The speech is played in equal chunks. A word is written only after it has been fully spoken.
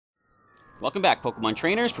Welcome back, Pokemon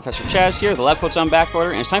Trainers. Professor Chaz here, the lab coat's on back order,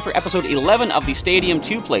 and it's time for episode 11 of the Stadium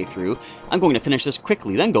 2 playthrough. I'm going to finish this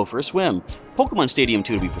quickly, then go for a swim. Pokemon Stadium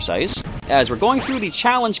 2 to be precise, as we're going through the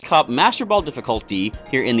Challenge Cup Master Ball difficulty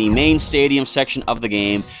here in the main stadium section of the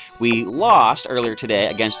game. We lost earlier today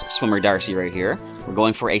against Swimmer Darcy right here. We're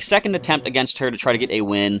going for a second attempt against her to try to get a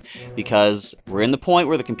win, because we're in the point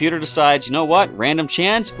where the computer decides, you know what, random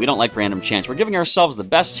chance? We don't like random chance. We're giving ourselves the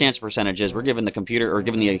best chance percentages. We're giving the computer, or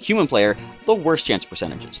giving the human player, the worst chance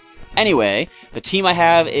percentages. Anyway, the team I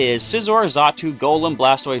have is Scizor, Xatu, Golem,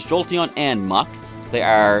 Blastoise, Jolteon, and Muck. They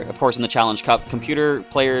are, of course, in the Challenge Cup, computer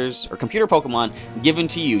players, or computer Pokemon given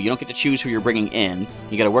to you. You don't get to choose who you're bringing in.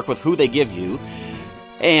 You gotta work with who they give you.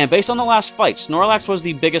 And based on the last fight, Snorlax was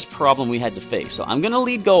the biggest problem we had to face. So I'm gonna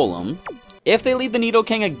lead Golem. If they lead the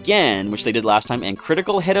Nidoking again, which they did last time, and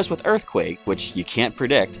critical hit us with Earthquake, which you can't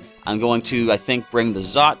predict, I'm going to, I think, bring the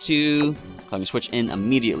Xatu. I'm going to switch in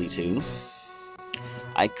immediately to.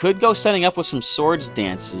 I could go setting up with some Swords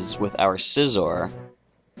Dances with our Scizor.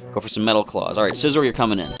 Go for some Metal Claws. Alright, Scizor, you're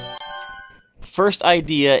coming in. First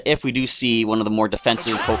idea, if we do see one of the more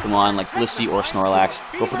defensive Pokemon, like Blissey or Snorlax,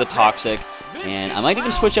 go for the Toxic. And I might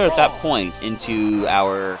even switch out at that point into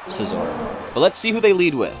our Scizor. But let's see who they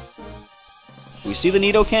lead with. We see the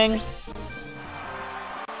Nidoking.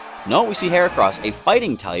 No, we see Heracross, a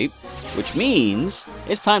fighting type, which means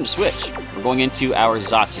it's time to switch. We're going into our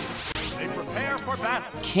Xatu.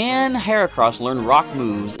 Can Heracross learn rock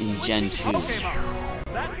moves in Gen 2?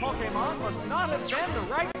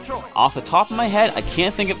 Off the top of my head, I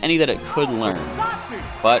can't think of any that it could learn.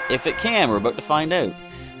 But if it can, we're about to find out.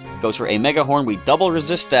 Goes for a Mega Horn, we double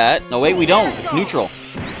resist that. No, wait, we don't. It's neutral.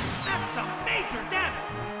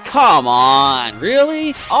 Come on,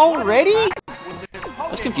 really? Already?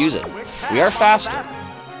 Let's confuse it. We are faster.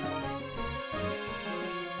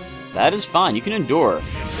 That is fine, you can endure.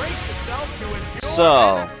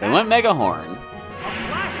 So, they went Mega Horn.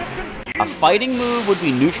 A fighting move would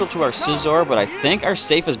be neutral to our Scizor, but I think our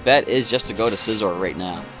safest bet is just to go to Scizor right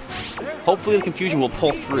now. Hopefully the confusion will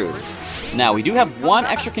pull through. Now, we do have one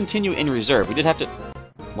extra continue in reserve. We did have to...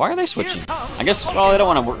 Why are they switching? I guess, well, they don't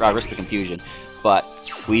want to risk the confusion. But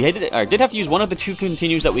we did have to use one of the two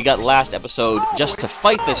continues that we got last episode just to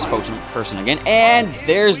fight this person again. And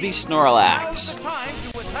there's the Snorlax.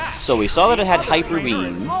 So we saw that it had Hyper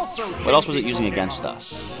Beam. What else was it using against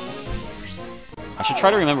us? I should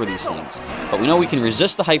try to remember these things. But we know we can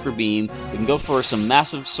resist the Hyper Beam. We can go for some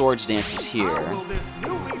massive Swords Dances here.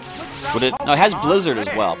 Would it... No, it has Blizzard as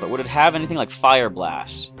well, but would it have anything like Fire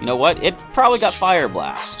Blast? You know what? It probably got Fire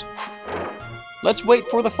Blast. Let's wait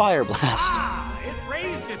for the Fire Blast.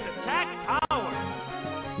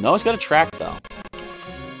 No, it's got a track, though.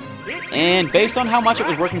 And based on how much it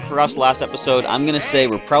was working for us last episode, I'm going to say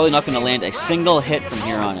we're probably not going to land a single hit from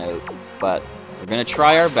here on out. But we're going to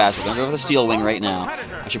try our best. We're going to go for the Steel Wing right now.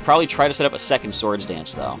 I should probably try to set up a second Swords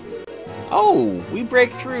Dance, though. Oh, we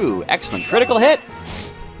break through. Excellent. Critical hit.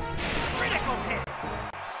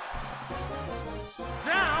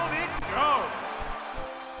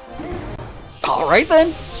 Alright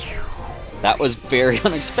then. That was very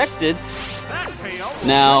unexpected.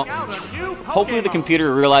 Now, hopefully the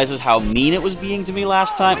computer realizes how mean it was being to me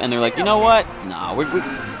last time, and they're like, you know what? Nah, we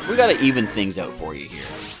gotta even things out for you here.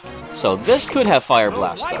 So this could have Fire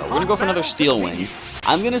Blast, though. We're gonna go for another Steel Wing.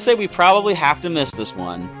 I'm gonna say we probably have to miss this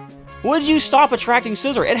one. Would you stop attracting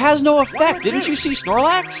Scizor? It has no effect. Didn't you see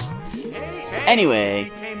Snorlax?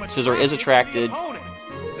 Anyway, Scizor is attracted.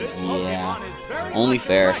 Yeah, only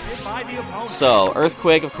fair. So,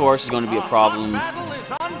 Earthquake, of course, is going to be a problem.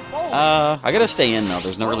 I gotta stay in, though.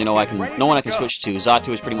 There's no one I can switch to.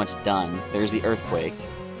 Xatu is pretty much done. There's the Earthquake.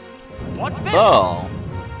 Though,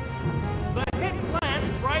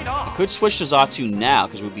 I could switch to Xatu now,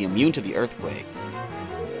 because we'd be immune to the Earthquake.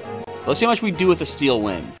 Let's see how much we do with the Steel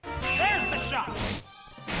Wing.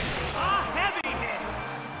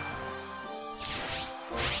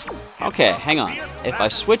 Okay, hang on. If I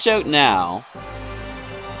switch out now,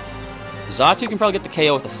 Xatu can probably get the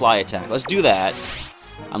KO with the Fly Attack. Let's do that.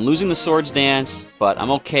 I'm losing the Swords Dance, but I'm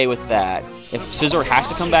okay with that. If Scizor has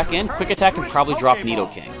to come back in, Quick Attack can probably drop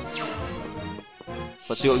Nidoking.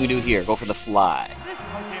 Let's see what we do here. Go for the Fly.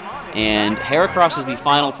 And Heracross is the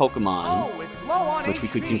final Pokemon, which we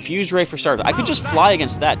could confuse Ray for starters. I could just Fly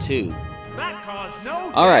against that, too.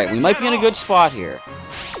 Alright, we might be in a good spot here.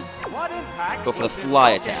 Go for the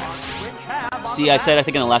Fly Attack. See, I said, I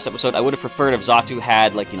think in the last episode, I would have preferred if Xatu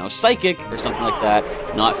had, like, you know, Psychic or something like that,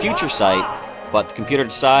 not Future Sight, but the computer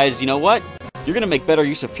decides, you know what? You're going to make better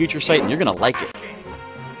use of Future Sight, and you're going to like it.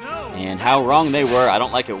 And how wrong they were, I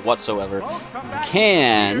don't like it whatsoever.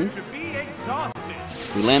 Can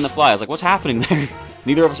We land the fly. I was like, what's happening there?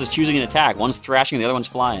 Neither of us is choosing an attack. One's thrashing, the other one's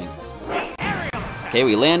flying. Okay,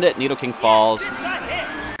 we land it. Nidoking falls.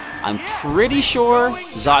 I'm pretty sure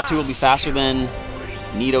Xatu will be faster than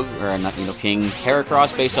not Nidoking,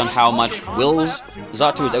 Heracross, based on how much wills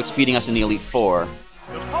Xatu is outspeeding us in the Elite Four.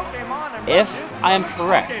 If I am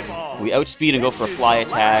correct, we outspeed and go for a fly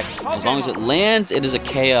attack. As long as it lands, it is a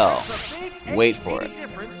KO. Wait for it.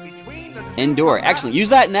 Endure. Excellent. Use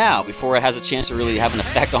that now before it has a chance to really have an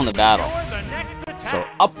effect on the battle. So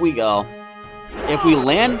up we go. If we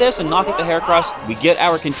land this and knock out the Heracross, we get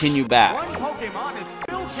our continue back.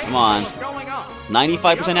 Come on.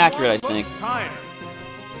 95% accurate, I think.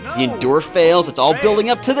 The Endure fails. It's all building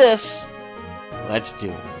up to this. Let's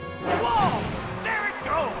do it.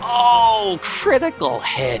 Oh, critical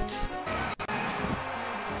hit.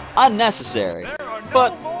 Unnecessary.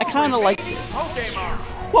 But I kind of liked it.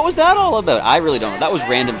 What was that all about? I really don't know. That was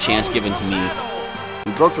random chance given to me.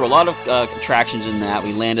 We broke through a lot of attractions in that.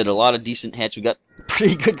 We landed a lot of decent hits. We got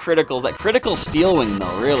pretty good criticals. That critical Steel Wing,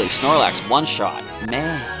 though, really. Snorlax, one shot.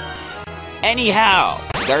 Man. Anyhow,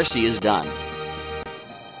 Darcy is done.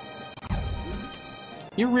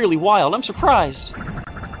 You're really wild. I'm surprised.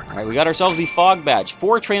 Alright, we got ourselves the Fog Badge.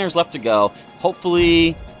 4 trainers left to go.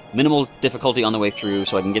 Hopefully, minimal difficulty on the way through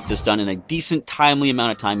so I can get this done in a decent, timely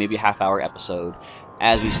amount of time, maybe a half-hour episode.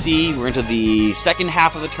 As we see, we're into the second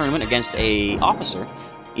half of the tournament against a officer.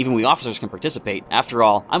 Even we officers can participate. After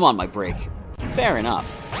all, I'm on my break. Fair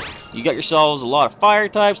enough. You got yourselves a lot of fire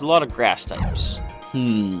types, a lot of grass types.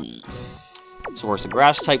 So whereas the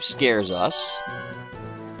grass type scares us.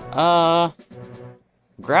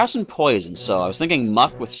 Grass and poison. So I was thinking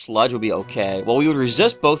muck with sludge would be okay. Well, we would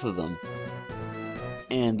resist both of them.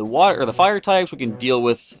 And the water or the fire types we can deal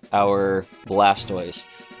with our Blastoise.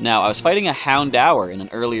 Now, I was fighting a Houndour in an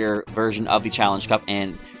earlier version of the Challenge Cup,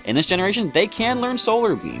 and in this generation, they can learn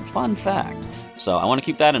Solar Beam. Fun fact. So I want to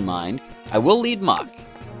keep that in mind. I will lead Muck.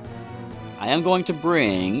 I am going to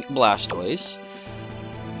bring Blastoise.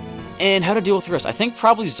 And how to deal with the rest? I think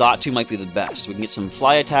probably Xatu might be the best. We can get some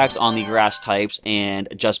fly attacks on the grass types and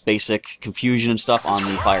just basic confusion and stuff on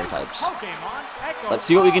the fire types. Let's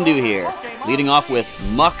see what we can do here. Leading off with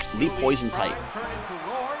Muck, the poison type.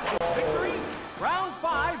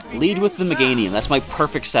 Lead with the Meganium. That's my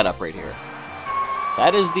perfect setup right here.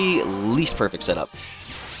 That is the least perfect setup.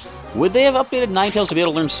 Would they have updated Ninetales to be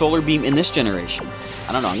able to learn Solar Beam in this generation?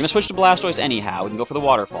 I don't know. I'm going to switch to Blastoise anyhow. We can go for the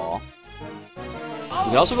Waterfall. We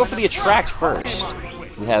can also go for the Attract first.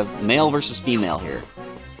 We have male versus female here.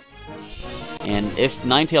 And if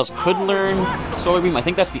Ninetales could learn Solar Beam, I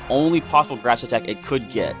think that's the only possible grass attack it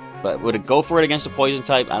could get. But would it go for it against a poison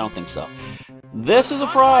type? I don't think so. This is a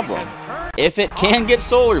problem. If it can get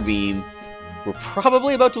Solar Beam, we're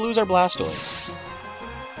probably about to lose our Blastoise.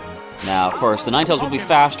 Now, of course, the Ninetales will be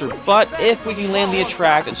faster, but if we can land the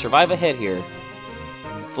Attract and survive a hit here,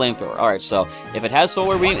 Flamethrower. Alright, so if it has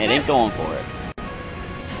Solar Beam, it ain't going for it.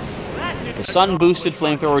 The Sun-boosted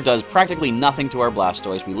Flamethrower does practically nothing to our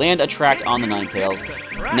Blastoise. We land Attract on the Ninetales.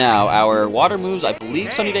 Now, our water moves, I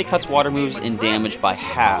believe Sunny Day cuts water moves in damage by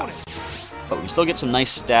half. But we still get some nice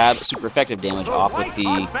stab, super effective damage off with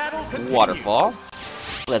the Waterfall.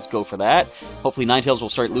 Let's go for that. Hopefully Ninetales will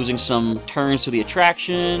start losing some turns to the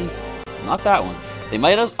Attraction. Not that one. They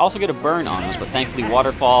might also get a burn on us, but thankfully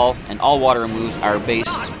Waterfall and all water moves are based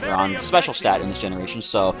on special stat in this generation,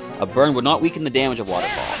 so a burn would not weaken the damage of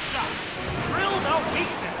Waterfall.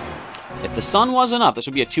 If the Sun wasn't up, this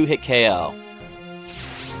would be a 2-hit KO.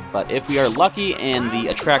 But if we are lucky and the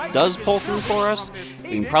Attract does pull through for us,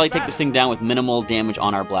 we can probably take this thing down with minimal damage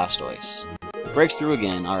on our Blastoise. Breaks through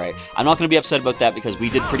again, alright. I'm not going to be upset about that because we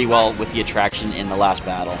did pretty well with the Attraction in the last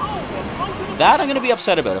battle. That I'm going to be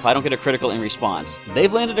upset about if I don't get a critical in response.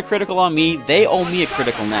 They've landed a critical on me, they owe me a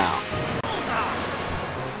critical now.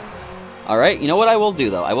 Alright, you know what I will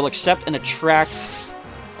do though? I will accept an attack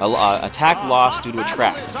loss due to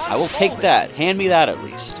Attract. I will take that. Hand me that at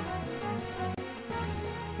least.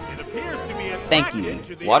 Thank you.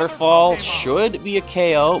 Waterfall should be a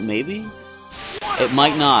KO, maybe? It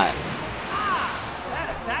might not.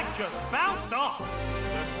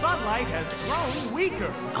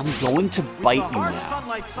 I'm going to bite you now.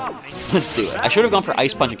 Let's do it. I should have gone for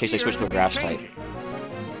Ice Punch in case I switched to a Grass type.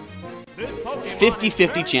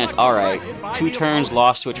 50-50 chance. Alright. 2 turns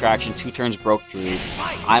lost to Attraction, 2 turns broke through.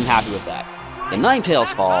 I'm happy with that. The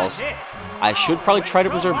Ninetales falls. I should probably try to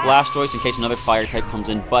preserve Blastoise in case another fire type comes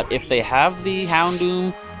in, but if they have the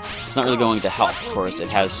Houndoom, it's not really going to help. Of course, it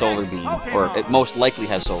has Solar Beam, or it most likely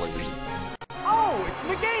has Solar Beam.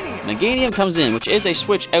 Meganium comes in, which is a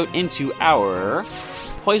switch out into our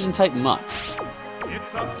Poison-type Muck.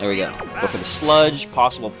 There we go. Go for the Sludge,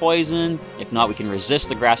 possible Poison. If not, we can resist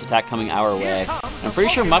the Grass attack coming our way. I'm pretty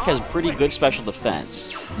sure Muck has pretty good special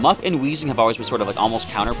defense. Muck and Weezing have always been sort of like almost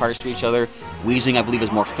counterparts to each other. Weezing, I believe,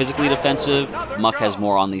 is more physically defensive. Muck has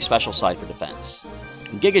more on the special side for defense.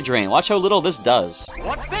 Giga Drain. Watch how little this does. We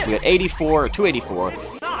got 84, or 284.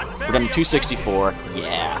 We're down to 264.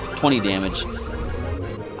 Yeah, 20 damage.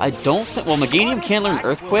 I don't think... Well, Meganium can learn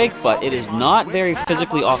Earthquake, but it is not very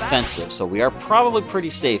physically offensive, so we are probably pretty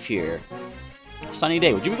safe here. Sunny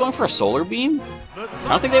Day. Would you be going for a Solar Beam? I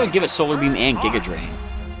don't think they would give it Solar Beam and Giga Drain.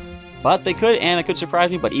 But they could, and it could surprise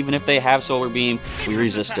me, but even if they have Solar Beam, we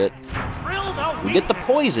resist it. We get the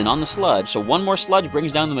Poison on the Sludge, so one more Sludge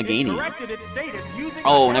brings down the Meganium.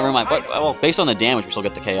 Oh, never mind. But, well, based on the damage, we still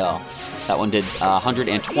get the KO. That one did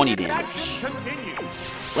 120 damage.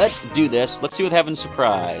 Let's do this. Let's see what happens.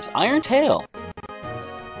 Surprise. Iron Tail.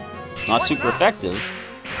 Not super effective.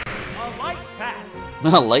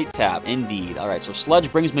 A light tap, indeed. Alright, so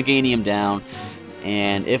Sludge brings Meganium down.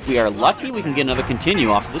 And if we are lucky, we can get another continue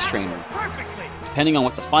off of this trainer. Depending on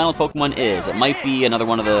what the final Pokemon is. It might be another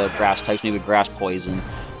one of the grass types, maybe Grass Poison.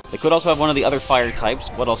 They could also have one of the other fire types.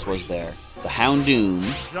 What else was there? The Houndoom.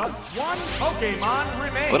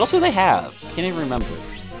 What else do they have? Can't even remember.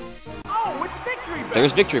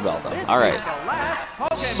 There's Victory Bell, though. Alright.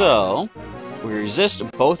 So, we resist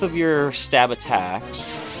both of your stab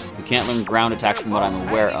attacks. We can't learn ground attacks from what I'm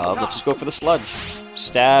aware of. Let's just go for the Sludge.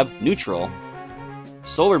 Stab, neutral.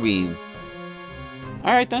 Solar Beam.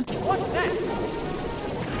 Alright, then.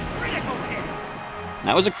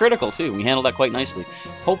 That was a critical, too. We handled that quite nicely.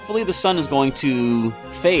 Hopefully the sun is going to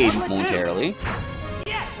fade momentarily.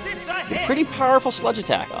 A pretty powerful Sludge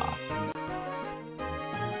attack off.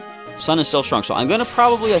 Sun is still strong, so I'm going to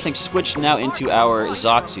probably, I think, switch now into our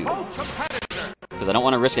Xatu. Because I don't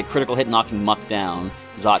want to risk a critical hit knocking Muck down.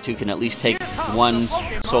 Xatu can at least take one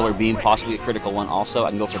Solar Beam, possibly a critical one also. I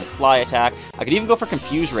can go for the Fly attack. I could even go for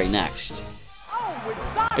Confuse Ray next.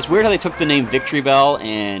 It's weird how they took the name Victory Bell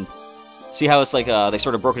and... See how it's like, they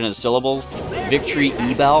sort of broke it into syllables? Victory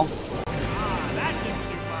E-Bell?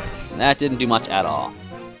 That didn't do much at all.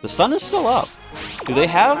 The sun is still up. Do they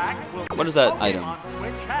have... What is that item?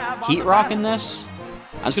 Heat Rock in this?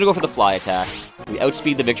 I'm just going to go for the Fly attack. We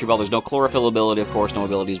outspeed the Victory Bell. There's no Chlorophyll ability, of course, no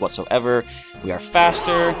abilities whatsoever. We are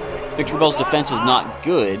faster. Victory Bell's defense is not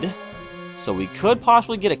good. So we could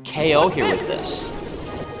possibly get a KO here with this.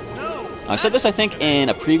 I said this, I think, in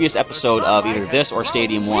a previous episode of either this or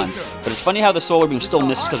Stadium 1, but it's funny how the Solar Beam still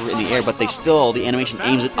misses because we're in the air, but the animation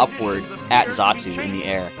aims it upward at Xatu in the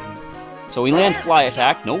air. So we land Fly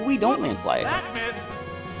attack. No, we don't land Fly attack.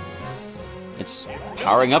 It's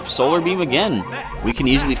powering up Solar Beam again. We can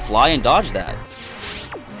easily fly and dodge that.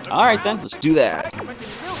 Alright then, let's do that.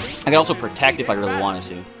 I can also Protect if I really wanted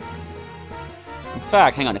to. In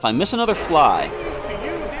fact, hang on, if I miss another Fly,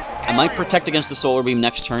 I might Protect against the Solar Beam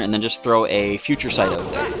next turn and then just throw a Future Sight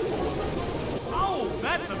out there.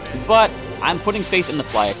 But I'm putting faith in the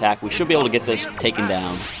Fly attack. We should be able to get this taken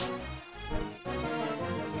down.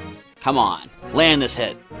 Come on, land this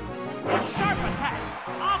hit.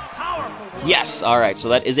 Yes, alright, so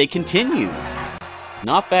that is a continue.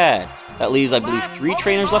 Not bad. That leaves, I believe, 3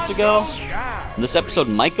 trainers left to go. And this episode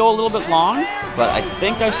might go a little bit long, but I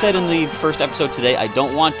think I said in the first episode today, I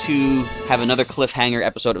don't want to have another cliffhanger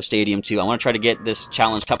episode of Stadium 2. I want to try to get this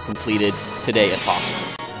Challenge Cup completed today if possible.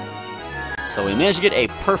 So we managed to get a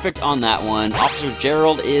perfect on that one. Officer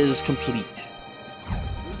Gerald is complete.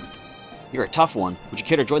 You're a tough one. Would you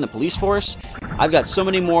care to join the police force? I've got so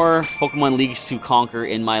many more Pokemon Leagues to conquer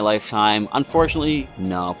in my lifetime. Unfortunately,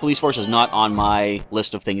 no. Police force is not on my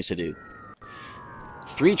list of things to do.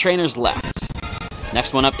 3 trainers left.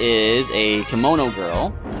 Next one up is a Kimono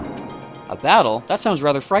Girl. A battle? That sounds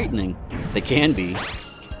rather frightening. They can be.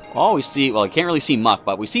 Oh, we see... Well, I can't really see Muck,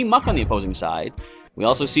 but we see Muck on the opposing side. We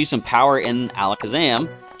also see some power in Alakazam.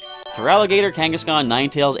 Feraligatr, Kangaskhan,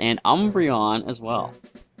 Ninetales, and Umbreon as well.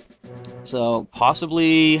 So,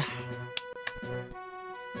 possibly...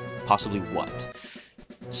 Possibly what?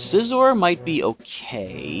 Scizor might be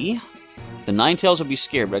okay. The Ninetales will be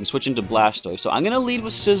scared, but I can switch into Blastoise. So I'm going to lead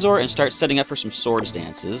with Scizor and start setting up for some Swords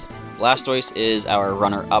Dances. Blastoise is our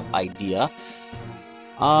runner-up idea.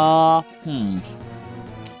 I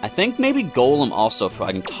think maybe Golem also. For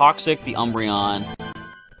I can Toxic the Umbreon.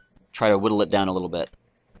 Try to whittle it down a little bit.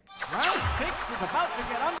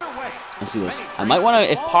 Let's do this. I might want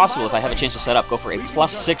to, if possible, if I have a chance to set up, go for a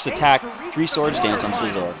 +6 attack, 3 Swords Dance on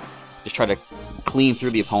Scizor. Just try to clean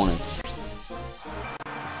through the opponents.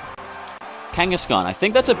 Kangaskhan, I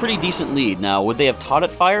think that's a pretty decent lead. Now, would they have taught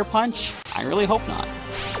it Fire Punch? I really hope not.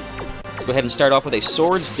 Let's go ahead and start off with a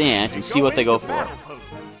Swords Dance and see what they go for.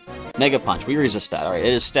 Mega Punch. We resist that. Alright,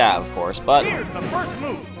 it is Stab, of course, but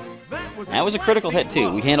that was a critical hit,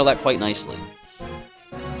 too. We handled that quite nicely.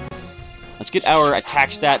 Let's get our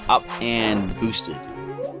attack stat up and boosted.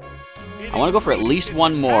 I want to go for at least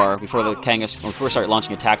one more before we start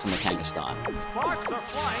launching attacks on the Kangaskhan.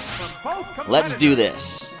 Let's do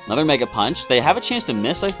this. Another Mega Punch. They have a chance to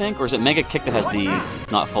miss, I think, or is it Mega Kick that has the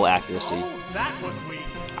not full accuracy?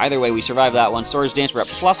 Either way, we survived that one. Swords Dance, we're at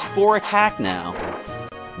 +4 attack now.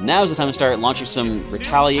 Now's the time to start launching some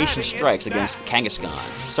retaliation strikes against Kangaskhan.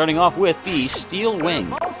 Starting off with the Steel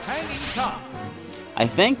Wing. I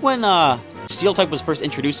think when Steel type was first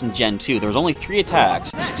introduced in Gen 2, there was only 3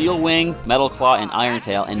 attacks. Steel Wing, Metal Claw, and Iron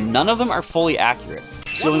Tail, and none of them are fully accurate.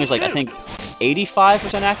 Steel Wing is like, I think,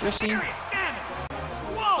 85% accuracy?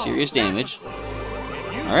 Serious damage.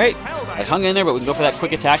 Alright, I hung in there, but we can go for that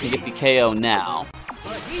quick attack and get the KO now.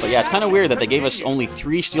 But yeah, it's kind of weird that they gave us only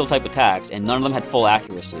 3 Steel-type attacks, and none of them had full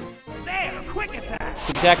accuracy. Quick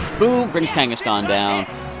attack, boom, brings Kangaskhan down.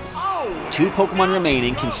 2 Pokemon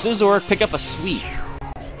remaining. Can Scizor pick up a sweep?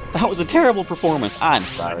 That was a terrible performance. I'm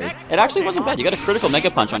sorry. It actually wasn't bad. You got a critical Mega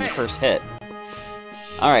Punch on your first hit.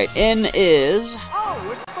 Alright, in is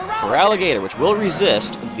Feraligatr, which will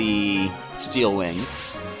resist the Steel Wing.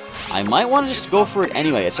 I might want to just go for it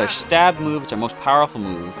anyway. It's our stab move. It's our most powerful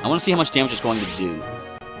move. I want to see how much damage it's going to do.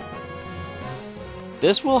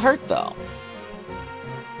 This will hurt, though.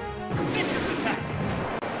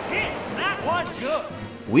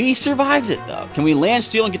 We survived it, though. Can we land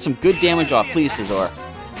Steel and get some good damage off? Please, Scizor.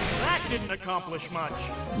 That didn't accomplish much.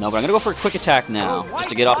 No, but I'm going to go for a quick attack now, just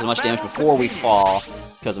to get off as much damage before we fall,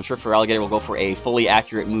 because I'm sure Feraligatr will go for a fully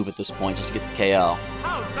accurate move at this point, just to get the KO.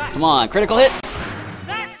 Come on, critical hit!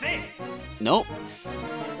 That's it. Nope.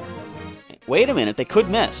 Wait a minute, they could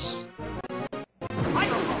miss.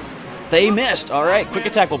 They missed! Alright, quick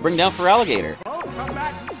attack will bring down Feraligatr.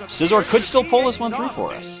 Scizor could still pull this one through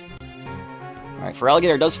for us. Alright,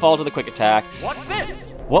 Feraligatr does fall to the quick attack.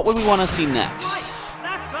 What would we want to see next?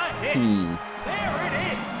 I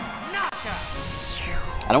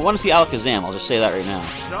don't want to see Alakazam, I'll just say that right now.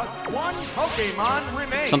 Just one Pokemon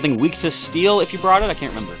remains. Something weak to Steel if you brought it? I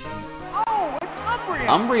can't remember. Oh, it's Umbreon.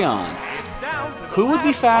 Umbreon. Who would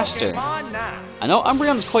be faster? I know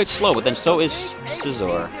Umbreon is quite slow, but then so is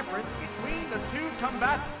Scizor.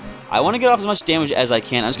 I want to get off as much damage as I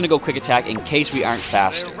can. I'm just going to go quick attack in case we aren't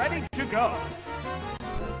faster. Ready to go.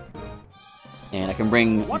 And I can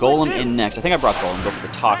bring Golem in next. I think I brought Golem. Go for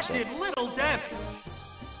the Toxic.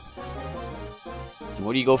 And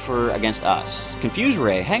what do you go for against us? Confuse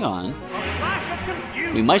Ray. Hang on.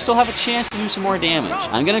 We might still have a chance to do some more damage.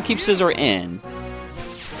 I'm going to keep Scizor in.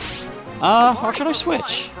 Or should I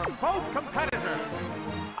switch?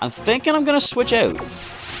 I'm thinking I'm going to switch out.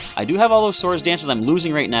 I do have all those Swords Dances I'm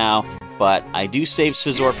losing right now, but I do save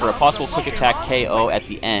Scizor for a possible quick attack KO at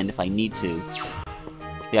the end if I need to.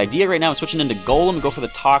 The idea right now is switching into Golem and go for the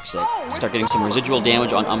Toxic. Start getting some residual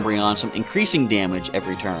damage on Umbreon, some increasing damage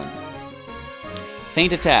every turn.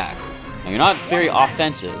 Feint Attack. Now you're not very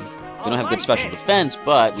offensive. We don't have good special defense,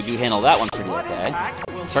 but we do handle that one pretty okay.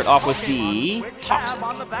 Start off with the Toxic.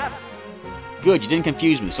 Good, you didn't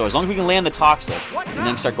confuse me. So as long as we can land the Toxic, and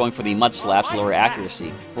then start going for the Mud Slaps to lower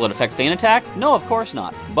accuracy. Will it affect Feint Attack? No, of course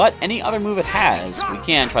not. But any other move it has, we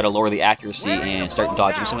can try to lower the accuracy and start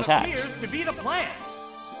dodging some attacks.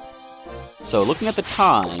 So looking at the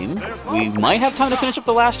time, we might have time to finish up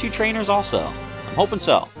the last 2 trainers also. I'm hoping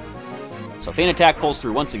so. So Feint Attack pulls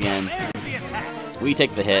through once again. We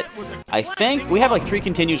take the hit. I think we have like 3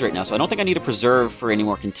 continues right now, so I don't think I need to preserve for any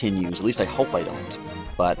more continues. At least I hope I don't.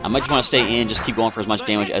 But I might just want to stay in, just keep going for as much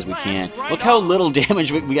damage as we can. Look how little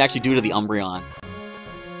damage we actually do to the Umbreon.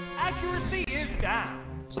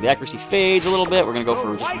 So the accuracy fades a little bit. We're going to go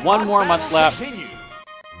for just one more Mud Slap.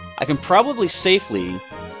 I can probably safely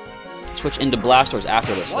switch into Blastoise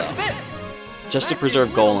after this, though. Just to preserve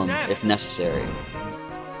Golem, if necessary.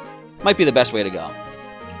 Might be the best way to go.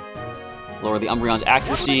 Lower the Umbreon's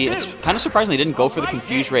accuracy. It's kind of surprising they didn't go for the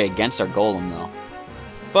Confuse Ray against our Golem, though.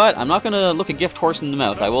 But I'm not going to look a gift horse in the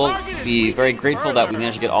mouth. I will be very grateful that we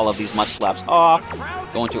managed to get all of these Mud Slaps off.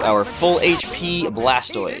 Going to our full HP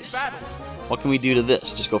Blastoise. What can we do to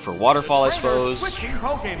this? Just go for Waterfall, I suppose.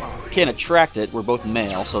 Can't attract it. We're both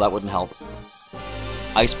male, so that wouldn't help.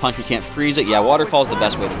 Ice Punch, we can't freeze it. Yeah, Waterfall is the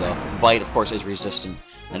best way to go. Bite, of course, is resistant.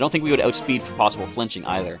 I don't think we would outspeed for possible flinching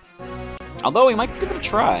either. Although, we might give it a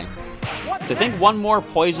try. So I think one more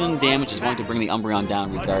poison damage is going to bring the Umbreon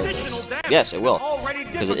down regardless. Yes, it will.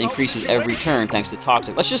 Because it increases every turn thanks to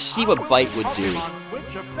Toxic. Let's just see what Bite would do.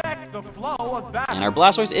 And our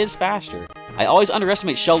Blastoise is faster. I always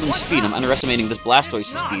underestimate Sheldon's speed. I'm underestimating this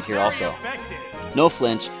Blastoise's speed here also. No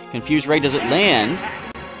flinch. Confused Ray, does it land?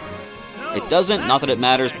 It doesn't, not that it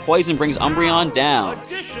matters. Poison brings Umbreon down.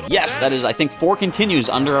 Yes, that is, I think, 4 continues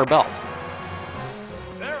under our belt.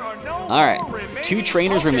 Alright, 2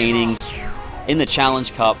 trainers remaining in the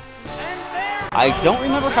Challenge Cup. I don't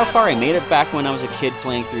remember how far I made it back when I was a kid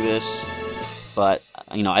playing through this, but,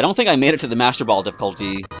 you know, I don't think I made it to the Master Ball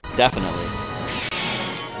difficulty, definitely.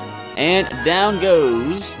 And down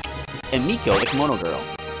goes Emiko, the Kimono Girl.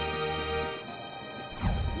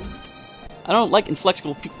 I don't like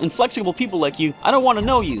inflexible people like you. I don't want to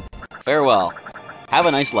know you. Farewell. Have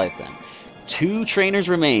a nice life, then. 2 trainers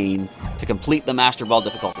remain to complete the Master Ball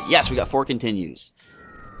difficulty. Yes, we got 4 continues.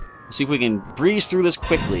 Let's see if we can breeze through this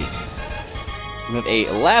quickly. We have a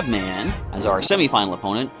Lab Man as our semi-final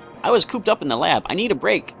opponent. I was cooped up in the lab. I need a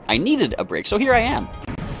break. I needed a break, so here I am.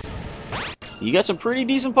 You got some pretty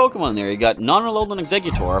decent Pokemon there. You got Non-Alolan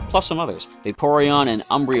Exeggutor, plus some others. Vaporeon and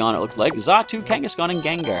Umbreon, it looked like. Xatu, Kangaskhan, and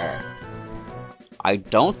Gengar. I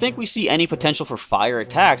don't think we see any potential for fire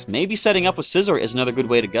attacks. Maybe setting up with Scizor is another good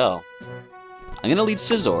way to go. I'm going to lead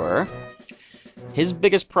Scizor. His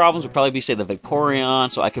biggest problems would probably be, say, the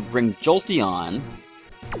Vaporeon, so I could bring Jolteon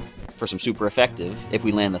for some super effective if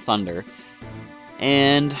we land the Thunder.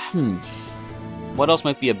 And, what else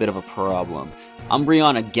might be a bit of a problem?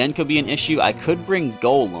 Umbreon again could be an issue. I could bring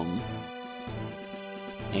Golem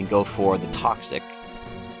and go for the Toxic.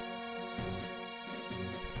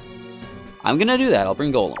 I'm gonna do that. I'll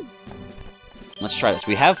bring Golem. Let's try this.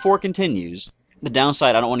 We have 4 continues. The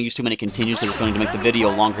downside, I don't want to use too many continues because it's going to make the video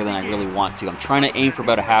longer than I really want to. I'm trying to aim for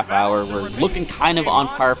about a half hour. We're looking kind of on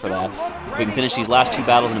par for that. If we can finish these last 2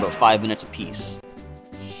 battles in about 5 minutes apiece.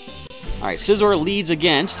 Alright, Scizor leads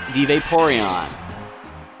against the Vaporeon.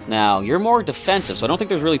 Now, you're more defensive, so I don't think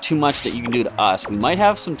there's really too much that you can do to us. We might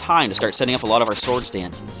have some time to start setting up a lot of our sword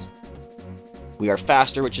stances. We are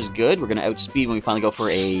faster, which is good. We're going to outspeed when we finally go for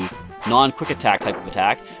a non-quick attack type of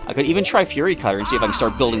attack. I could even try Fury Cutter and see if I can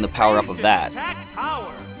start building the power up of that.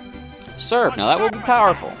 Surf, now that will be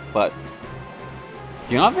powerful, but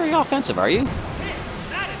you're not very offensive, are you?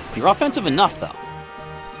 You're offensive enough, though.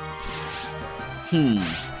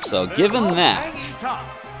 So given that,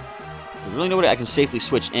 there's really nobody I can safely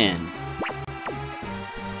switch in.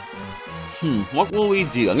 What will we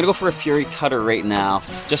do? I'm gonna go for a Fury Cutter right now,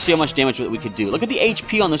 just see how much damage we could do. Look at the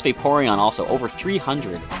HP on this Vaporeon also, over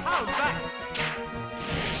 300.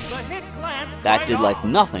 That did like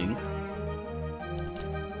nothing.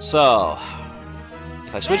 So,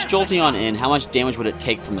 if I switch Jolteon in, how much damage would it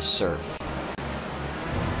take from a Surf?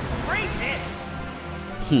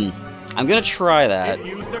 I'm gonna try that.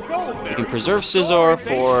 We can preserve Scizor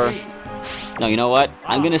for... No, you know what?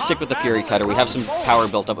 I'm gonna stick with the Fury Cutter. We have some power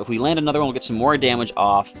built up. If we land another one, we'll get some more damage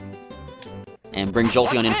off. And bring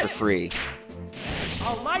Jolteon in for free.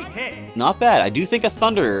 Not bad. I do think a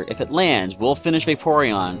Thunder, if it lands, will finish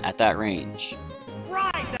Vaporeon at that range.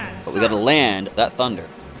 But we gotta land that Thunder.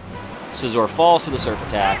 Scizor falls to the Surf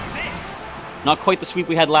attack. Not quite the sweep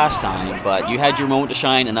we had last time, but you had your moment to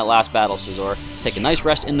shine in that last battle, Scizor. Take a nice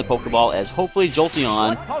rest in the Pokeball as hopefully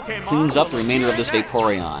Jolteon cleans up the remainder of this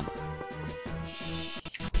Vaporeon.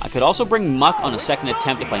 I could also bring Muck on a second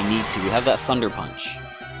attempt if I need to. We have that Thunder Punch.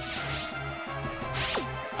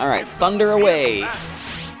 Alright, Thunder away.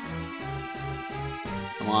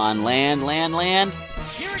 Come on, land, land, land.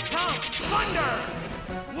 Here it comes, Thunder!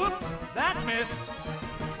 Whoop, that missed.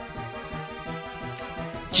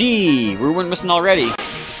 Gee, we weren't missing already.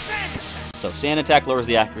 So Sand Attack lowers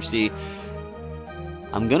the accuracy.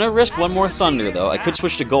 I'm gonna risk one more Thunder, though. I could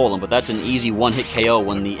switch to Golem, but that's an easy one-hit KO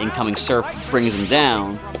when the incoming Surf brings him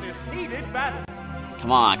down.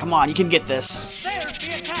 Come on, you can get this.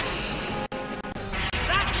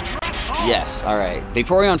 Yes, alright.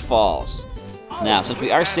 Vaporeon falls. Now, since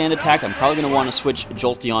we are Sand Attacked, I'm probably gonna want to switch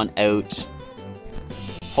Jolteon out.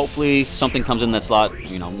 Hopefully, something comes in that's not,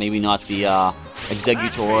 you know, maybe not the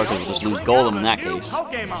Exeggutor, because we'll just lose Golem in that case.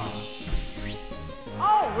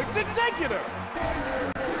 Oh, it's Exeggutor!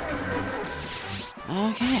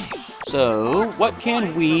 Okay, so what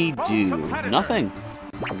can we do? Nothing.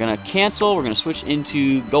 We're gonna cancel, we're gonna switch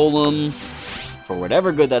into Golem for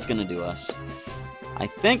whatever good that's gonna do us. I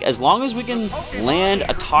think as long as we can land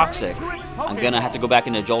a Toxic, I'm gonna have to go back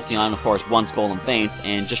into Jolteon, of course, once Golem faints,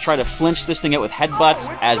 and just try to flinch this thing out with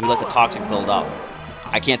Headbutts as we let the Toxic build up.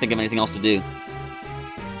 I can't think of anything else to do.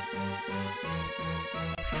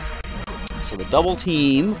 So the double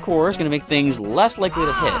team, of course, going to make things less likely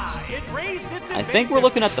to hit. I think we're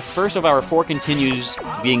looking at the first of our 4 continues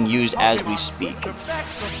being used as we speak.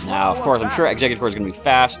 Now, of course, I'm sure Exeggutor is going to be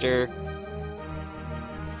faster.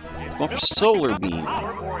 Going for Solar Beam.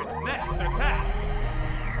 Power for its next attack.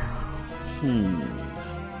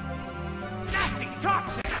 Nasty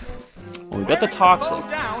toxic. Well, we've got the Toxic. Slow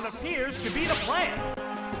down appears to be the plan.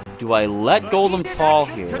 Do I let Golem fall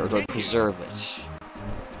here, or do I preserve it?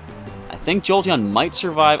 I think Jolteon might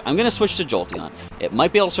survive. I'm going to switch to Jolteon. It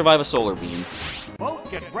might be able to survive a Solar Beam. Both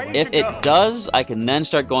get ready If to go. it does, I can then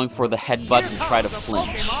start going for the headbutts and try to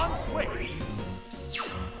flinch.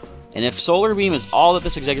 And if Solar Beam is all that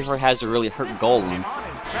this Exeggutor has to really hurt Golem,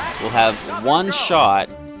 we'll have one shot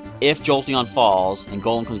if Jolteon falls and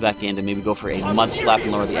Golem comes back in to maybe go for a Mud Slap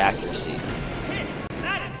and lower the accuracy.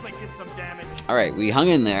 Alright, we hung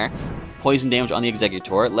in there. Poison damage on the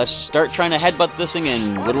Exeggutor. Let's start trying to headbutt this thing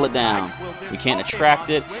and whittle it down. We can't attract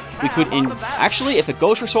it. We could actually, if it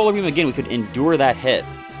goes for Solar Beam again, we could endure that hit.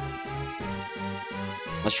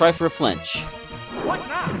 Let's try for a flinch.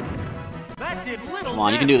 Come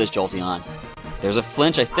on, you can do this, Jolteon. There's a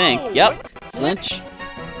flinch, I think. Yep, flinch.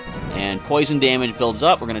 And poison damage builds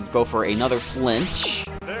up. We're going to go for another flinch.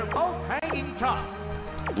 They're both hanging tough.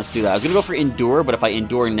 Let's do that. I was going to go for Endure, but if I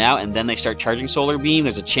Endure now and then they start charging Solar Beam,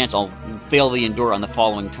 there's a chance I'll fail the Endure on the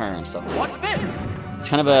following turn. So it's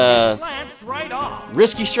kind of a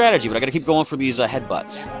risky strategy, but I got to keep going for these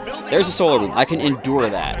headbutts. There's a Solar Beam. I can Endure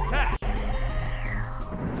that.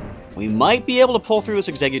 We might be able to pull through this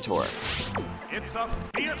Exeggutor.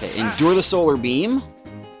 Okay, Endure the Solar Beam.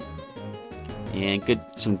 And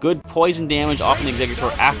some good poison damage off the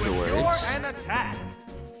Exeggutor afterwards.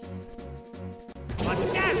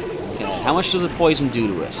 Okay, how much does the poison do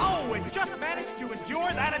to it?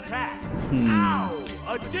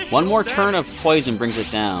 One more turn of poison brings it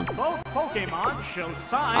down.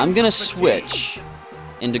 I'm gonna switch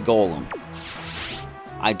into Golem.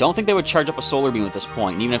 I don't think they would charge up a Solar Beam at this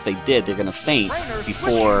point, and even if they did, they're gonna faint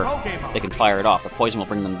before they can fire it off. The poison will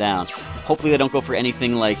bring them down. Hopefully they don't go for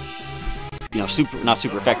anything like, you know, not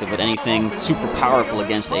super effective, but anything super powerful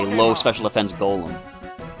against a low special defense Golem.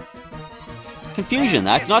 Confusion,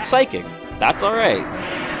 that's not Psychic. That's alright.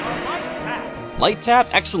 Light Tap,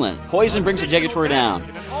 excellent. Poison brings the Exeggutor down.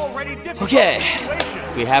 Okay,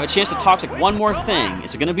 we have a chance to Toxic one more thing.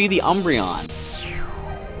 Is it going to be the Umbreon?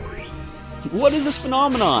 What is this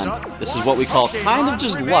phenomenon? This is what we call kind of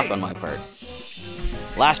just luck on my part.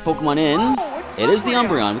 Last Pokemon in. It is the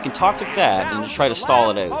Umbreon. We can Toxic that and just try to stall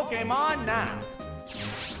it out. Oh,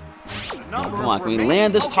 come on, can we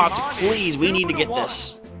land this Toxic, please? We need to get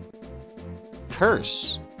this.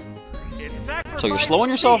 Curse. So you're slowing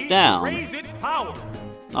yourself down.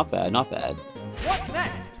 Not bad, not bad.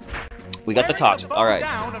 We got the Toxic. Alright.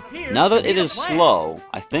 Now that it is slow,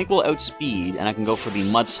 I think we'll outspeed, and I can go for the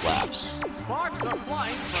Mud Slaps.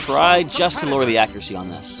 Try just to lower the accuracy on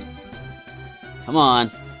this. Come on.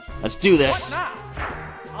 Let's do this.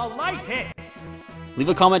 Leave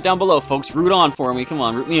a comment down below, folks. Root on for me. Come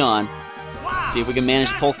on, root me on. See if we can manage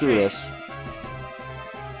to pull through this.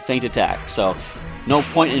 Feint attack. So, no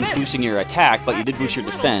point in boosting your attack, but you did boost your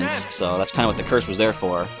defense, so that's kind of what the curse was there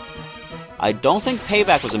for. I don't think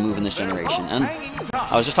Payback was a move in this generation, and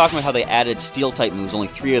I was just talking about how they added Steel-type moves, only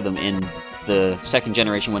 3 of them in the second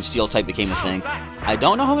generation when Steel-type became a thing. I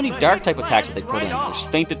don't know how many Dark-type attacks that they put in. There's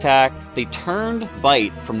Feint attack, they turned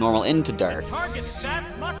Bite from normal into Dark.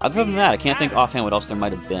 Other than that, I can't think offhand what else there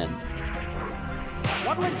might have been.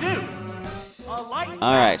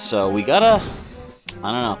 Alright, so we gotta...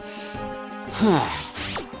 I don't know.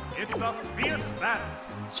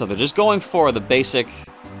 So they're just going for the basic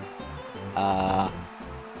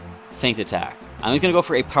Feint attack. I'm just going to go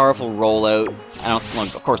for a powerful rollout.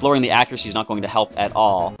 Of course, lowering the accuracy is not going to help at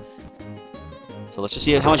all. So let's just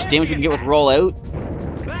see how much damage we can get with rollout.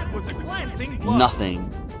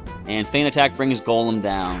 Nothing. And Feint attack brings Golem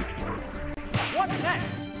down.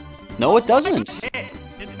 No, it doesn't. So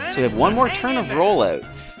we have one more turn of rollout.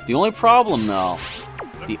 The only problem, though,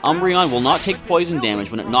 the Umbreon will not take poison damage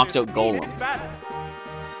when it knocks out Golem.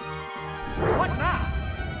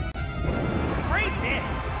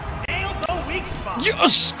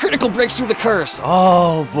 Yes! Critical breaks through the curse!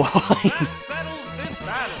 Oh, boy.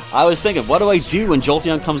 I was thinking, what do I do when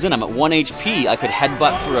Jolteon comes in? I'm at 1 HP. I could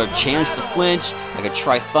headbutt for a chance to flinch. I could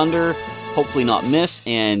try Thunder, hopefully not miss,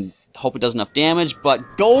 and hope it does enough damage. But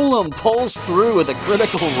Golem pulls through with a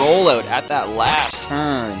critical rollout at that last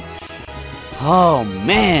turn. Oh,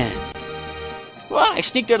 man. Well, I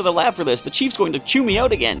sneaked out of the lab for this. The Chief's going to chew me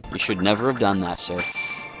out again. You should never have done that, sir.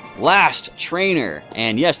 Last trainer.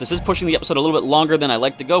 And yes, this is pushing the episode a little bit longer than I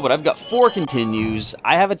like to go, but I've got 4 continues.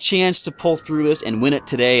 I have a chance to pull through this and win it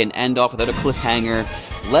today and end off without a cliffhanger.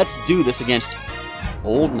 Let's do this against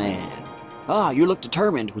Old Man. Ah, you look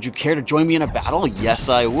determined. Would you care to join me in a battle? Yes,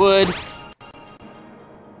 I would.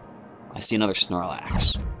 see another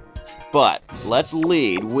Snorlax. But let's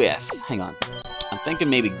lead with... Hang on. I'm thinking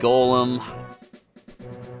maybe Golem.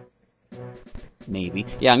 Maybe.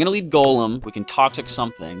 Yeah, I'm going to lead Golem. We can Toxic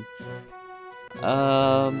something.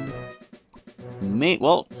 Well,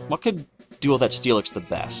 what could deal with that Steelix the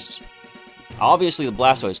best? Obviously, the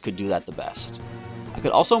Blastoise could do that the best. I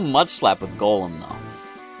could also Mud Slap with Golem, though.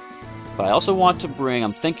 But I also want to bring...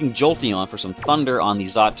 I'm thinking Jolteon for some Thunder on the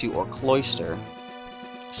Xatu or Cloyster.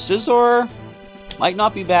 Scizor might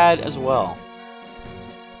not be bad as well.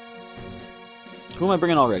 Who am I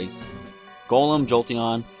bringing already? Golem,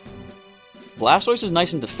 Jolteon. Blastoise is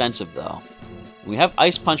nice and defensive, though. We have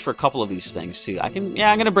Ice Punch for a couple of these things, too. I'm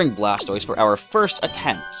going to bring Blastoise for our first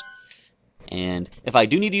attempt. And if I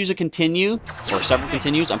do need to use a continue, or several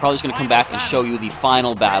continues, I'm probably just going to come back and show you the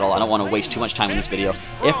final battle. I don't want to waste too much time in this video.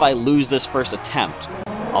 If I lose this first attempt,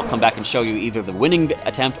 I'll come back and show you either the winning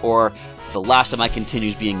attempt or the last of my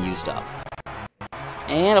continues being used up.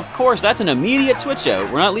 And of course, that's an immediate switch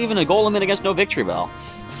out. We're not leaving a Golem in against no Victory Bell.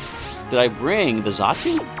 Did I bring the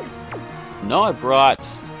Xatu? No, I brought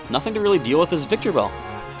nothing to really deal with this Victory Bell.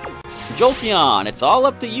 Jolteon, it's all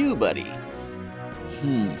up to you, buddy.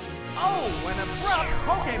 Oh, an abrupt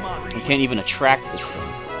Pokemon. You can't even attract this thing.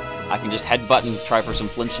 I can just headbutt and try for some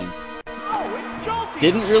flinching. Oh, it's Jolteon.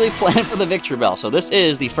 Didn't really plan for the Victory Bell, so this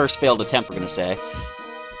is the first failed attempt, we're going to say.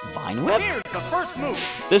 Vine Whip? Here's the first move.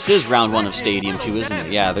 This is round 1 of Stadium 2, isn't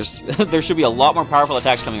it? Yeah, there should be a lot more powerful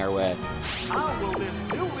attacks coming our way. How will this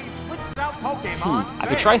newly switched out Pokemon I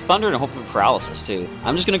could try Thunder and hope for Paralysis, too.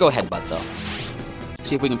 I'm just going to go Headbutt, though.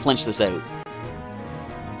 See if we can flinch this out.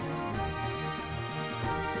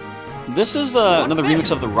 This is another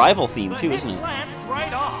remix of the Rival theme, too, isn't it?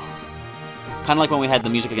 Right off. Kind of like when we had the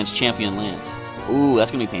music against Champion Lance. Ooh,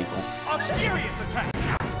 that's going to be painful. A serious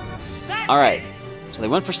attack. Alright, so they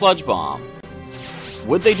went for Sludge Bomb.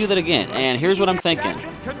 Would they do that again? And here's what I'm thinking.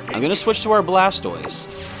 I'm going to switch to our Blastoise.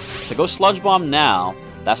 If they go Sludge Bomb now,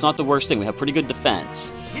 that's not the worst thing. We have pretty good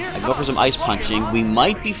defense. I can go for some Ice Punching. We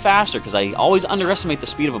might be faster, because I always underestimate the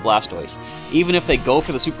speed of a Blastoise. Even if they go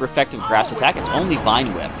for the super effective Grass attack, it's only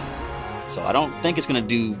Vine Whip. So I don't think it's going to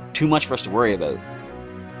do too much for us to worry about.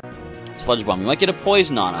 Sludge Bomb. We might get a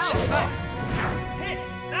Poison on us here, though.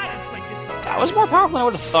 That was more powerful than I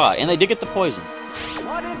would have thought, and they did get the Poison.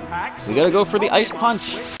 We gotta go for the Ice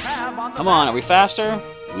Punch. Come on, are we faster?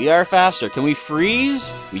 We are faster. Can we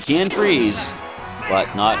freeze? We can freeze,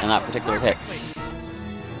 but not in that particular hit.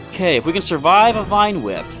 Okay, if we can survive a Vine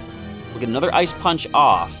Whip, we get another Ice Punch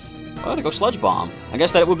off. Oh, they go Sludge Bomb. I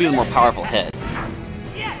guess that would be the more powerful hit.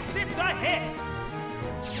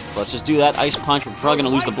 So let's just do that Ice Punch. We're probably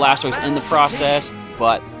going to lose the Blastoise in the process,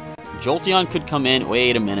 but Jolteon could come in.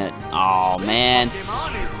 Wait a minute. Oh, man.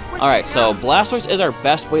 Alright, so Blastoise is our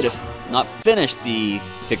best way to not finish the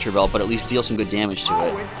Victory Bell, but at least deal some good damage to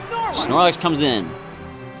it. Snorlax comes in.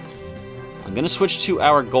 I'm going to switch to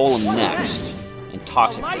our Golem next and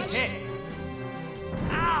Toxic this.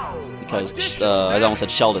 Because, I almost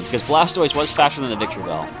said Sheldon, because Blastoise was faster than the Victory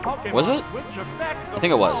Bell. Was it? I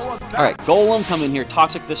think it was. Alright, Golem, come in here,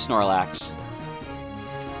 Toxic this Snorlax.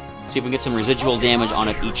 See if we can get some residual damage on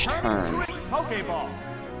it each turn.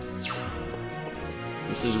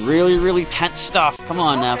 This is really, really tense stuff. Come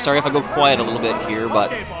on now. Sorry if I go quiet a little bit here,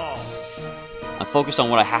 but I'm focused on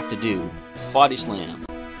what I have to do. Body Slam.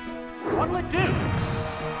 What'll it do?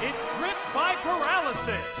 It's gripped by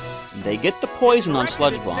paralysis. They get the Poison on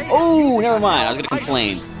Sludge Bomb. Oh, never mind. I was going to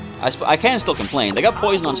complain. I can still complain. They got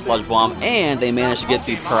Poison on Sludge Bomb, and they managed to get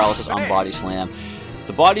the Paralysis on Body Slam.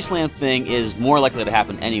 The Body Slam thing is more likely to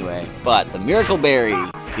happen anyway, but the Miracle Berry,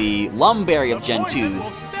 the Lum Berry of Gen 2,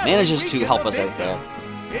 manages to help us out there.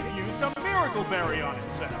 It used a Miracle Berry on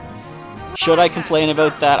itself. Should I complain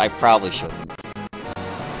about that? I probably shouldn't.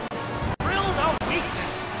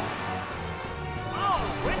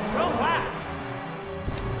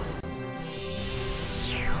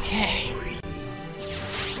 Okay.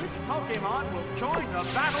 Which Pokemon will join the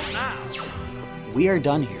battle now? We are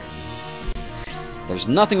done here. There's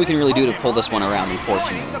nothing we can really do to pull this one around,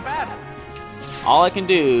 unfortunately. All I can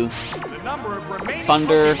do,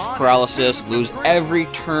 Thunder, Paralysis, lose every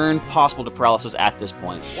turn possible to Paralysis at this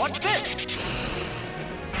point. What's this?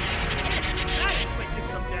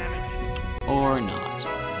 Or not.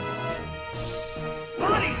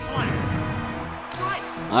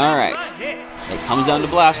 Alright. It comes down to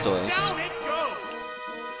Blastoise.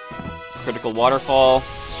 Critical Waterfall.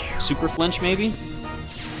 Super Flinch, maybe?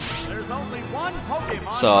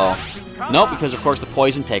 So, nope, because of course the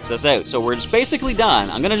Poison takes us out. So we're just basically done.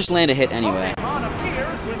 I'm going to just land a hit anyway.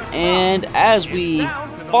 And as we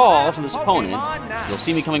fall to this opponent, you'll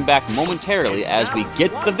see me coming back momentarily as we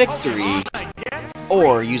get the victory,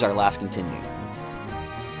 or use our last continue.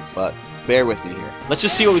 But bear with me here. Let's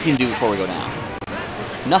just see what we can do before we go down.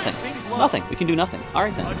 Nothing. Nothing. We can do nothing.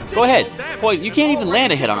 Alright then. Go ahead. Poison. You can't even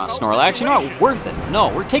land a hit on us, Snorlax. You're not worth it.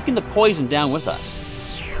 No, we're taking the poison down with us.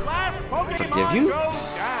 Forgive you?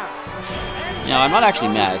 No, I'm not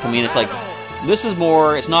actually mad. I mean, it's like, this is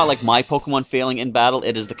more, it's not like my Pokemon failing in battle,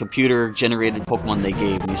 it is the computer-generated Pokemon they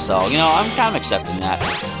gave me, so, you know, I'm kind of accepting that.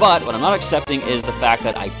 But what I'm not accepting is the fact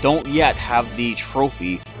that I don't yet have the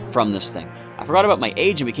trophy from this thing. I forgot about my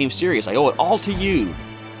age and became serious. I owe it all to you.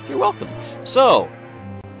 You're welcome. So,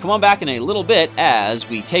 come on back in a little bit as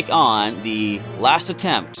we take on the last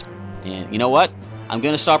attempt. And you know what? I'm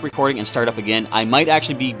going to stop recording and start up again. I might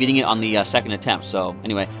actually be beating it on the second attempt. So,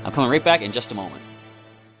 anyway, I'm coming right back in just a moment.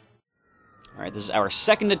 Alright, this is our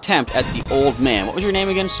second attempt at the old man. What was your name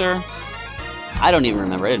again, sir? I don't even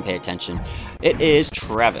remember. I didn't pay attention. It is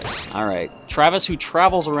Travis. Alright, Travis who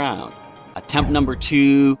travels around. Attempt number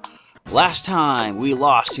 2. Last time we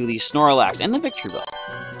lost to the Snorlax and the Victory Bell.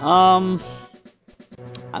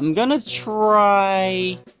 I'm gonna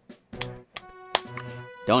try...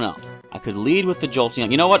 Don't know. I could lead with the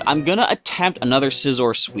Jolteon. You know what? I'm gonna attempt another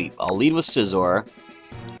Scizor sweep. I'll lead with Scizor.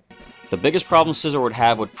 The biggest problem Scizor would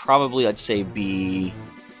have would probably, I'd say, be...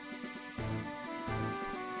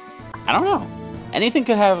 I don't know. Anything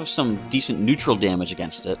could have some decent neutral damage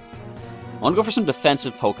against it. I want to go for some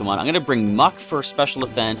defensive Pokemon. I'm going to bring Muck for special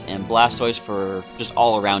defense and Blastoise for just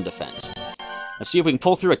all-around defense. Let's see if we can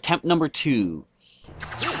pull through attempt number 2.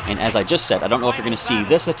 And as I just said, I don't know if you're going to see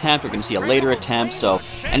this attempt or going to see a later attempt, so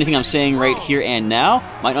anything I'm saying right here and now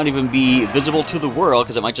might not even be visible to the world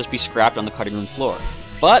because it might just be scrapped on the cutting room floor.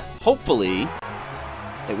 But hopefully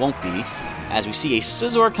it won't be, as we see a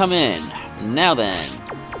Scizor come in. Now then.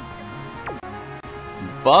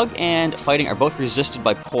 Bug and Fighting are both resisted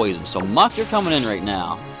by poison, so Muck, you're coming in right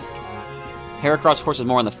now. Heracross, of course, is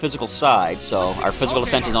more on the physical side, so our physical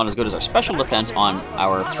defense is not as good as our special defense on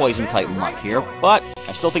our poison-type Muck here, but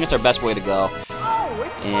I still think it's our best way to go.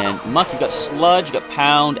 And Muck, you've got Sludge, you've got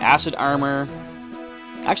Pound, Acid Armor.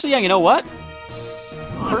 Actually, yeah, you know what?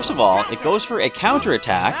 First of all, it goes for a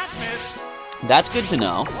counterattack. That's good to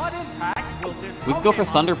know. We can go for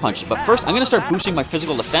Thunder Punches, but first I'm going to start boosting my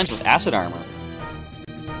physical defense with Acid Armor.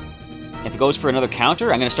 If it goes for another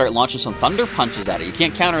counter, I'm going to start launching some Thunder Punches at it. You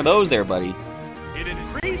can't counter those there, buddy.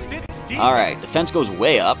 Alright, defense goes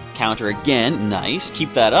way up. Counter again. Nice.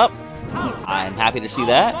 Keep that up. I'm happy to see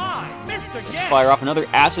that. Let's fire off another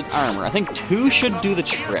Acid Armor. I think 2 should do the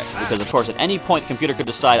trick, because of course at any point the computer could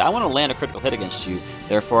decide, I want to land a critical hit against you.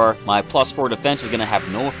 Therefore, my +4 defense is going to have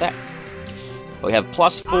no effect. But we have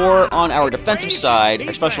 +4 on our defensive side.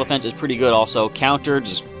 Our special defense is pretty good also. Counter,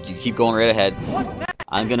 just you keep going right ahead.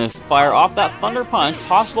 I'm going to fire off that Thunder Punch,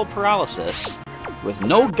 possible paralysis, with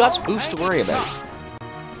no Guts boost to worry about.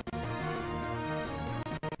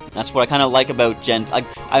 That's what I kind of like about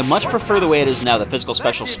I much prefer the way it is now, the physical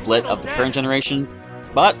special split of the current generation.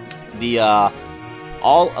 But the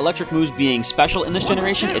all electric moves being special in this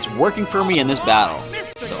generation, it's working for me in this battle.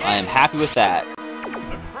 So I am happy with that.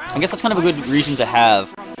 I guess that's kind of a good reason to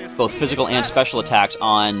have both physical and special attacks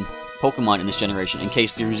on Pokemon in this generation, in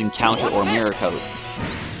case they're using Counter or Mirror Coat.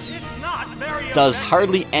 Does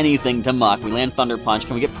hardly anything to Muck. We land Thunder Punch.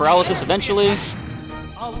 Can we get Paralysis eventually?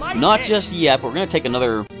 Not just yet, but we're going to take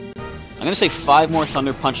another... I'm going to say 5 more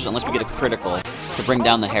Thunder Punches unless we get a critical to bring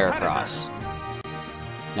down the Heracross.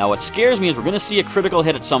 Now what scares me is we're going to see a critical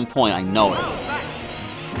hit at some point. I know it.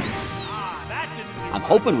 I'm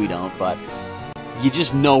hoping we don't, but you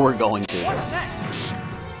just know we're going to.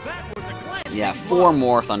 Yeah, 4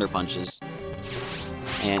 more Thunder Punches.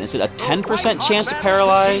 And is it a 10% chance to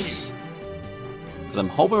paralyze? Because I'm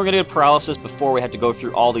hoping we're going to get Paralysis before we have to go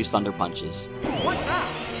through all these Thunder Punches.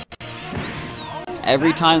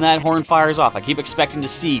 Every time that horn fires off, I keep expecting to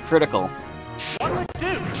see critical.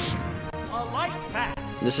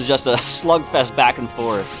 This is just a slugfest back and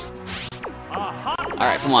forth.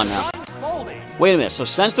 Alright, come on now. Wait a minute, so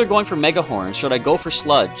since they're going for Mega Horns, should I go for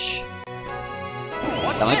Sludge?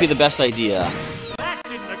 That might be the best idea.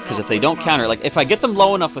 Because if they don't counter, like, if I get them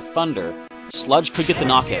low enough with Thunder, Sludge could get the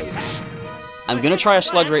knockout. I'm going to try a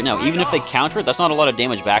Sludge right now. Even if they counter it, that's not a lot of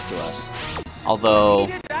damage back to us. Although,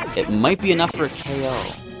 it might be enough for a KO.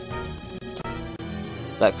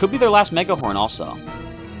 That could be their last Mega Horn also.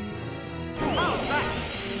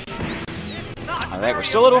 Alright, we're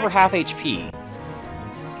still at over half HP.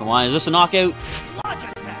 Come on, is this a knockout?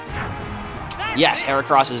 Yes,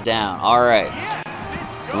 Heracross is down. Alright.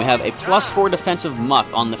 And we have a +4 defensive Muck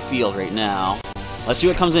on the field right now. Let's see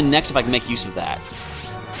what comes in next if I can make use of that.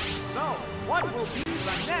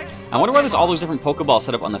 I wonder why there's all those different Pokeballs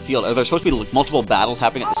set up on the field. Are there supposed to be like, multiple battles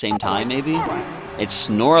happening at the same time, maybe? It's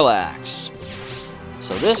Snorlax.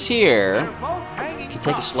 So this here can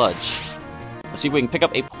take a Sludge. Let's see if we can pick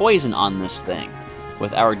up a Poison on this thing.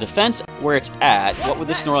 With our defense where it's at, what would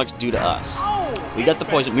this Snorlax do to us? We got the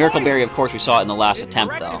Poison. Miracle Berry, of course, we saw it in the last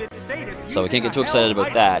attempt, though. So we can't get too excited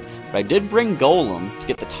about that. But I did bring Golem to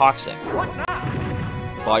get the Toxic.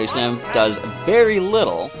 Body Slam does very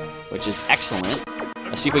little, which is excellent.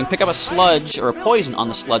 Let's see if we can pick up a Sludge or a Poison on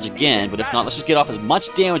the Sludge again, but if not, let's just get off as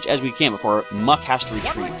much damage as we can before Muck has to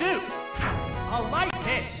retreat.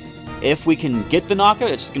 If we can get the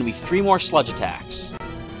knockout, it's going to be 3 more Sludge attacks.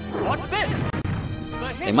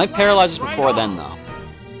 They might paralyze us before then, though.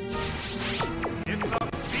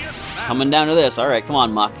 It's coming down to this. Alright, come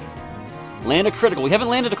on, Muck. Land a critical. We haven't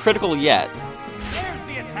landed a critical yet.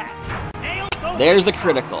 There's the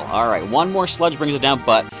critical. Alright, 1 more Sludge brings it down,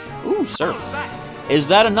 but... Ooh, Surf. Is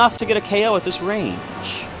that enough to get a KO at this range?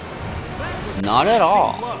 Not at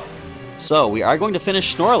all. So, we are going to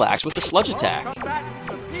finish Snorlax with the Sludge attack.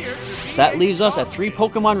 That leaves us at 3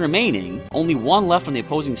 Pokemon remaining, only 1 left on the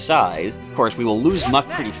opposing side. Of course, we will lose Muck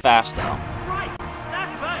pretty fast, though.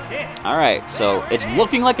 Alright, so it's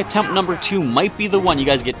looking like attempt number 2 might be the one you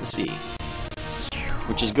guys get to see.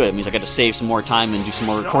 Which is good. It means I got to save some more time and do some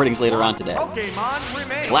more recordings later on today.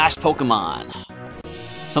 Last Pokemon.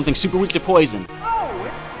 Something super weak to Poison.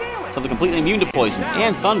 Something completely immune to Poison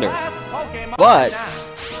and Thunder. But,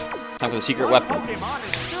 time for the secret weapon.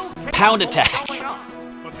 Pound Attack.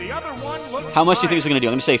 How much do you think this is going to do?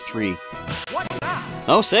 I'm going to say 3.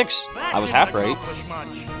 Oh, 6. I was half right.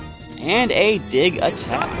 And a Dig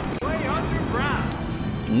Attack.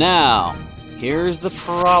 Now, here's the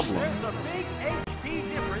problem.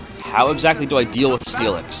 How exactly do I deal with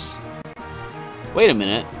Steelix? Wait a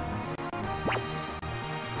minute.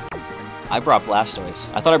 I brought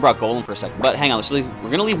Blastoise. I thought I brought Golem for a second, but hang on. We're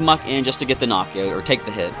going to leave Muck in just to get the knockout, or take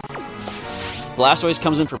the hit. Blastoise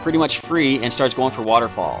comes in for pretty much free and starts going for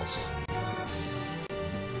Waterfalls.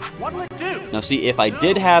 Now see, if I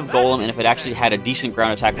did have Golem and if it actually had a decent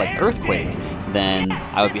ground attack like Earthquake, then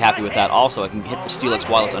I would be happy with that also. I can hit the Steelix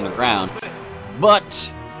while it's underground. But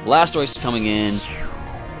Blastoise is coming in,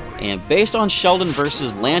 and based on Sheldon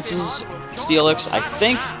versus Lance's Steelix, I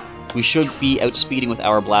think we should be outspeeding with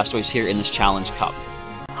our Blastoise here in this Challenge Cup.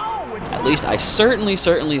 At least I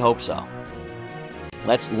certainly hope so.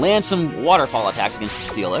 Let's land some Waterfall attacks against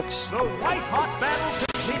the Steelix.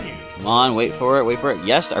 Come on, wait for it, wait for it.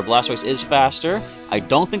 Yes, our Blastoise is faster. I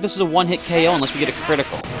don't think this is a one-hit KO unless we get a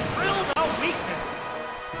critical.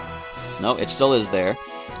 No, it still is there.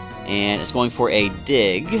 And it's going for a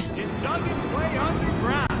Dig.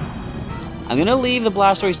 I'm going to leave the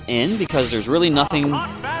Blastoise in because there's really nothing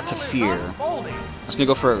to fear. I'm just going to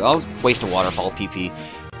go for... I'll waste a Waterfall PP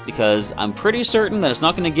because I'm pretty certain that it's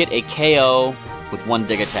not going to get a KO with 1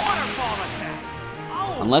 Dig attack.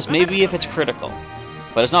 Unless maybe if it's critical.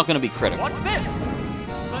 But it's not going to be critical.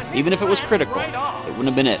 Even if it was critical, it wouldn't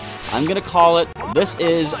have been it. I'm going to call it. This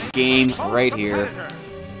is game right here.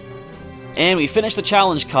 And we finished the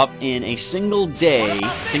Challenge Cup in a single day,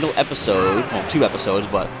 single episode. Well, 2 episodes,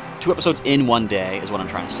 but 2 episodes in 1 day is what I'm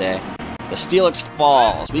trying to say. The Steelix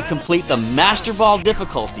falls. We complete the Master Ball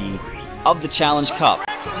difficulty of the Challenge Cup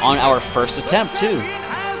on our first attempt, too.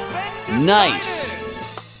 Nice!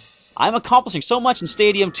 I'm accomplishing so much in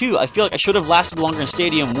Stadium 2. I feel like I should have lasted longer in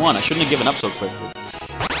Stadium 1. I shouldn't have given up so quickly.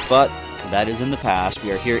 But that is in the past.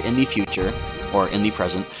 We are here in the future, or in the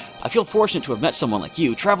present. I feel fortunate to have met someone like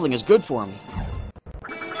you. Traveling is good for me.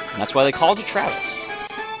 And that's why they called you Travis.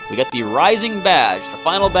 We got the Rising Badge, the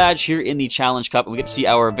final badge here in the Challenge Cup. And we get to see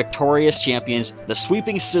our victorious champions, the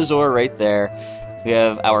Sweeping Scizor right there. We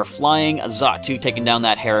have our Flying Xatu taking down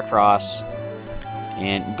that Heracross.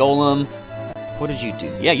 And Golem, what did you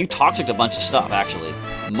do? Yeah, you toxiced a bunch of stuff, actually.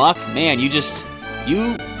 Muck, man, you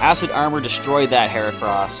Acid Armor destroyed that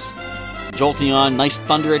Heracross. Jolteon, nice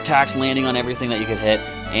Thunder attacks landing on everything that you could hit.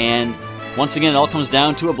 And once again, it all comes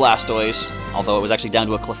down to a Blastoise, although it was actually down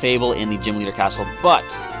to a Clefable in the Gym Leader Castle. But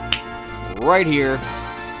right here,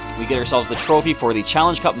 we get ourselves the trophy for the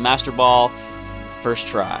Challenge Cup Master Ball first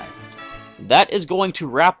try. That is going to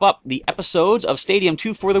wrap up the episodes of Stadium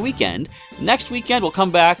 2 for the weekend. Next weekend, we'll come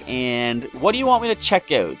back, and what do you want me to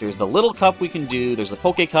check out? There's the Little Cup we can do, there's the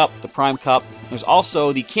Poke Cup, the Prime Cup, there's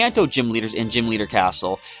also the Kanto Gym Leaders in Gym Leader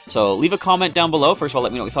Castle. So leave a comment down below. First of all,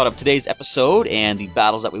 let me know what you thought of today's episode and the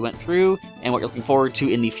battles that we went through, and what you're looking forward to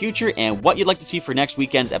in the future, and what you'd like to see for next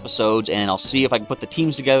weekend's episodes, and I'll see if I can put the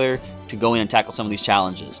teams together to go in and tackle some of these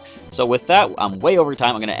challenges. So with that, I'm way over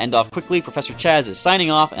time. I'm going to end off quickly. Professor Chaz is signing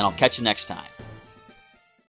off, and I'll catch you next time.